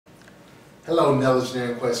Hello, Nelish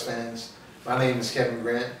Daring Quests fans. My name is Kevin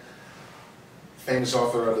Grant, famous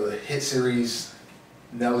author of the hit series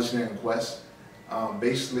Nelish Daring Quests.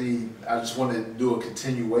 Basically, I just wanted to do a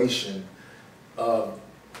continuation of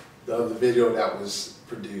the other video that was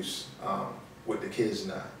produced with the kids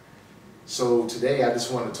and I. So today, I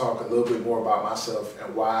just want to talk a little bit more about myself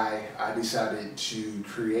and why I decided to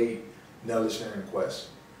create Nelish Daring Quests.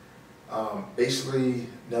 Basically,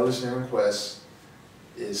 Nelish Daring Quests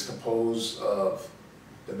is composed of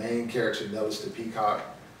the main character, Nelish the Peacock.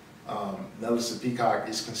 Nelish the Peacock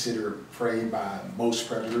is considered prey by most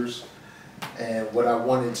predators. And what I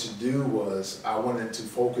wanted to do was, I wanted to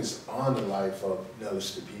focus on the life of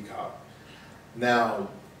Nelish the Peacock. Now,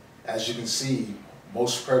 as you can see,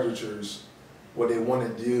 most predators, what they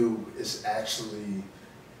want to do is actually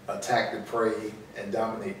attack the prey and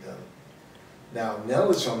dominate them. Now,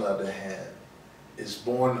 Nelish, on the other hand, is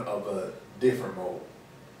born of a different mold.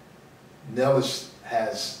 Nelish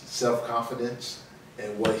has self-confidence,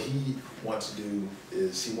 and what he wants to do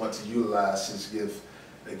is he wants to utilize his gift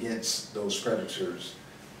against those predators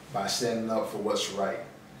by standing up for what's right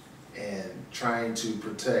and trying to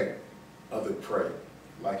protect other prey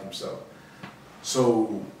like himself.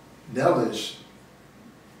 So Nelish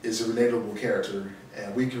is a relatable character,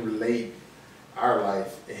 and we can relate our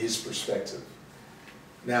life in his perspective.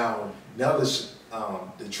 Now, Nelish,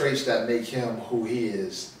 the traits that make him who he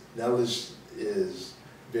is, Nelish is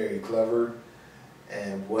very clever,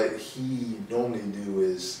 and what he normally do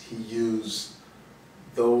is he use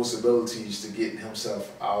those abilities to get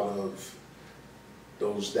himself out of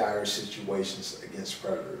those dire situations against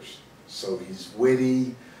predators. So he's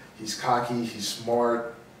witty, he's cocky, he's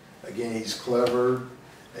smart, again he's clever,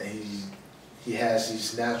 and he has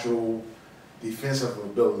these natural defensive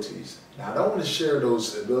abilities. Now, I don't want to share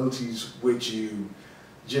those abilities with you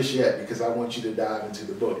just yet, because I want you to dive into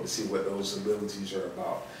the book to see what those abilities are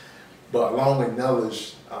about. But along with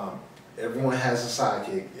Nelish, everyone has a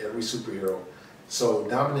sidekick, every superhero. So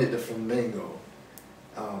Dominic the Flamingo.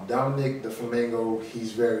 Dominic the Flamingo,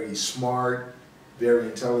 he's very smart, very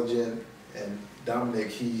intelligent, and Dominic,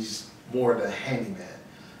 he's more the handyman.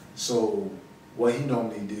 So what he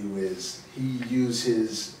normally do is he uses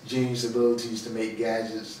his genius abilities to make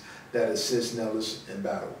gadgets that assist Nelish in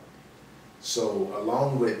battle. So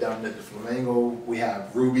along with Dominic the Flamingo, we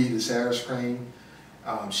have Ruby the Sarus Crane.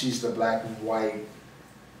 She's the black and white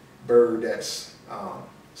bird that's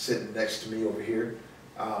sitting next to me over here.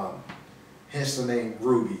 Hence the name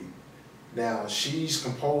Ruby. Now, she's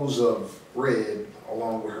composed of red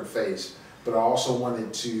along with her face, but I also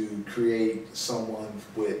wanted to create someone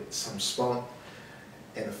with some spunk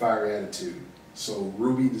and a fiery attitude. So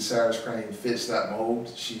Ruby the Sarus Crane fits that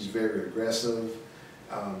mold. She's very aggressive.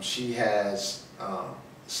 She has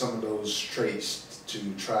some of those traits to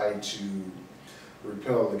try to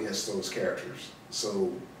repel against those characters.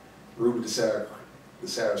 So Ruby the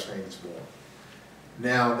Sarus Crane is born.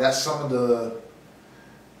 Now, that's some of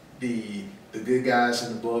the good guys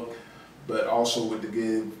in the book, but also with the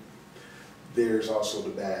good, there's also the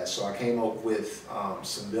bad. So I came up with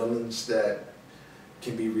some villains that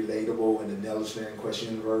can be relatable in the Nelish Daring Quests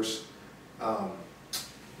universe.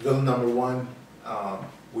 Villain number one,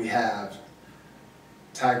 we have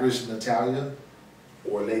Tigress Natalia,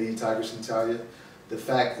 or Lady Tigress Natalia. The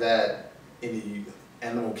fact that in the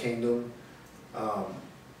animal kingdom,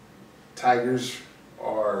 tigers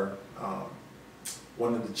are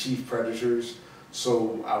one of the chief predators.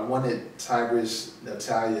 So I wanted Tigress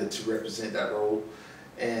Natalia to represent that role.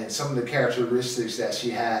 And some of the characteristics that she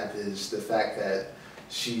has is the fact that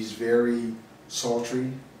she's very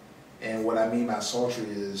sultry. And what I mean by sultry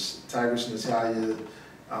is Tigress Natalia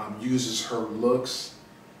uses her looks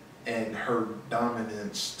and her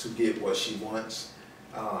dominance to get what she wants.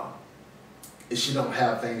 If she don't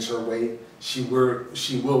have things her way, she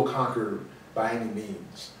will conquer by any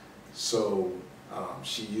means. So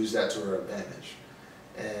she used that to her advantage.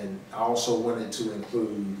 And I also wanted to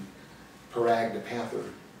include Peacock the panther.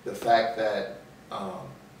 The fact that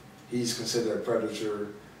he's considered a predator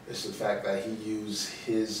is the fact that he used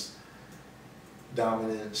his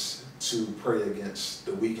dominance to prey against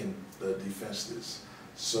the weak and the defenseless.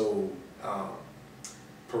 So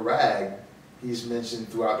Peacock, he's mentioned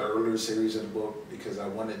throughout the earlier series of the book because I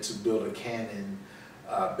wanted to build a canon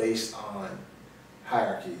based on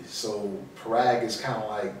hierarchy. So Peacock is kind of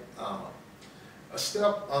like a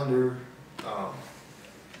step under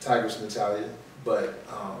Tigress Natalia, but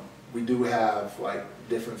we do have like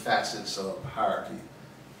different facets of hierarchy.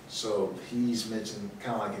 So he's mentioned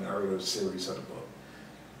kind of like in the earlier series of the book.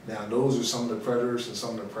 Now, those are some of the predators and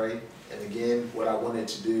some of the prey. And again, what I wanted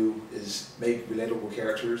to do is make relatable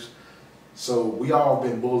characters So we all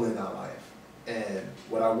been bullied in our life, and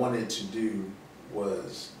what I wanted to do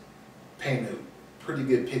was paint a pretty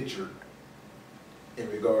good picture in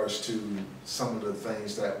regards to some of the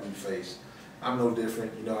things that we face. I'm no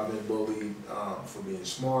different, you know. I've been bullied for being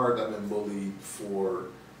smart. I've been bullied for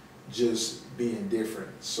just being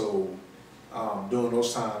different. So during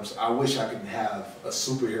those times, I wish I could have a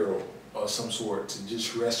superhero of some sort to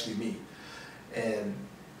just rescue me. And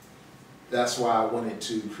that's why I wanted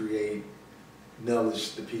to create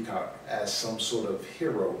Nelish the Peacock as some sort of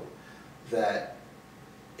hero that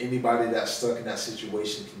anybody that's stuck in that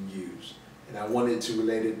situation can use. And I wanted to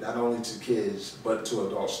relate it not only to kids, but to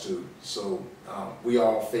adults too. So we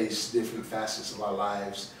all face different facets of our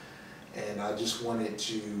lives. And I just wanted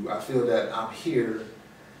to, I feel that I'm here,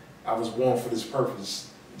 I was born for this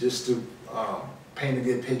purpose, just to paint a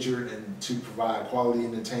good picture and to provide quality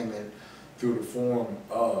entertainment through the form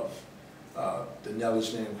of the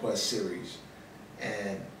Nelish Daring Quests series.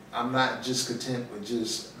 And I'm not just content with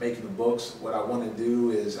just making the books. What I want to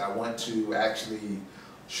do is I want to actually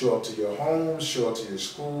show up to your home, show up to your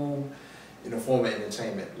school in the form of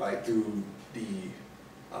entertainment, like through the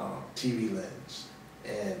TV lens.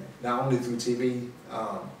 And not only through TV,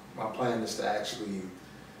 my plan is to actually,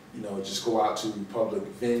 you know, just go out to public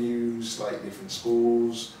venues like different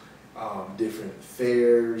schools, different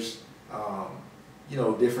fairs, you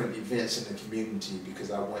know, different events in the community,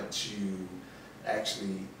 because I want to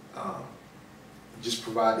actually just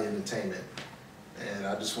provide the entertainment. And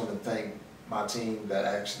I just want to thank my team that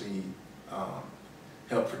actually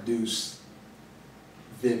helped produce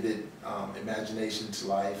vivid imagination to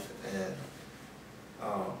life. And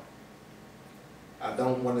I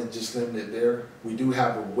don't want to just limit it there. We do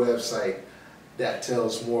have a website that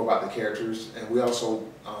tells more about the characters, and we also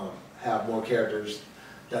have more characters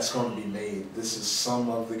that's going to be made. This is some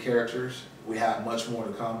of the characters. We have much more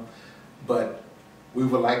to come, but we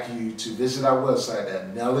would like you to visit our website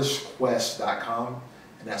at nelishquest.com,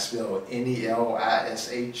 and that's spelled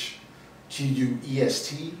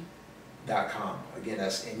NELISHQUEST.com. Again,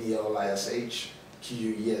 that's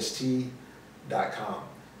NELISHQUEST.com.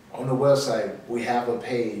 On the website, we have a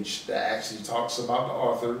page that actually talks about the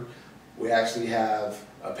author. We actually have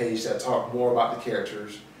a page that talks more about the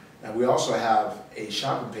characters. And we also have a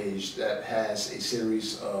shopping page that has a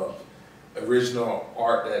series of original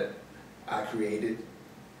art that I created.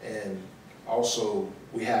 And also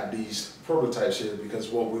we have these prototypes here, because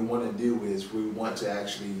what we want to do is we want to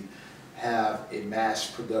actually have a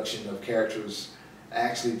mass production of characters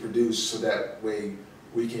actually produced, so that way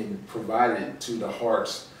we can provide it to the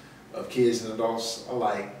hearts of kids and adults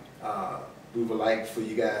alike. We would like for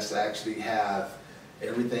you guys to actually have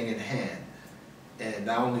everything in hand. And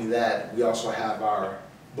not only that, we also have our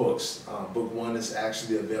books. Book 1 is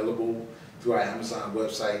actually available through our Amazon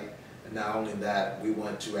website. And not only that, we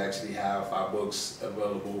want to actually have our books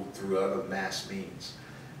available through other mass means.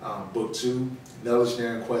 Book 2, Nelish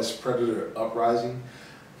Daring Quests Predator Uprising,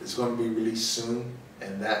 is going to be released soon,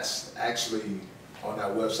 and that's actually on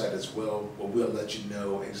our website as well, but we'll let you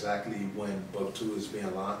know exactly when Book 2 is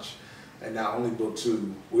being launched. And not only Book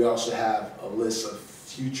 2, we also have a list of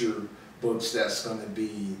future books that's going to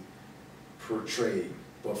be portrayed.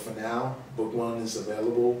 But for now, Book 1 is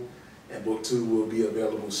available, and Book 2 will be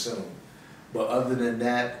available soon. But other than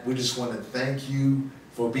that, we just want to thank you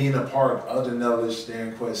for being a part of the Nelish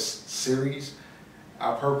Daring Quests series.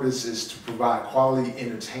 Our purpose is to provide quality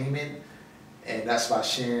entertainment, and that's by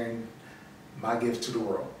sharing my gift to the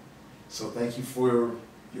world. So thank you for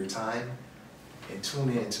your time, and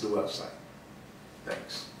tune in to the website.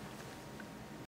 Thanks.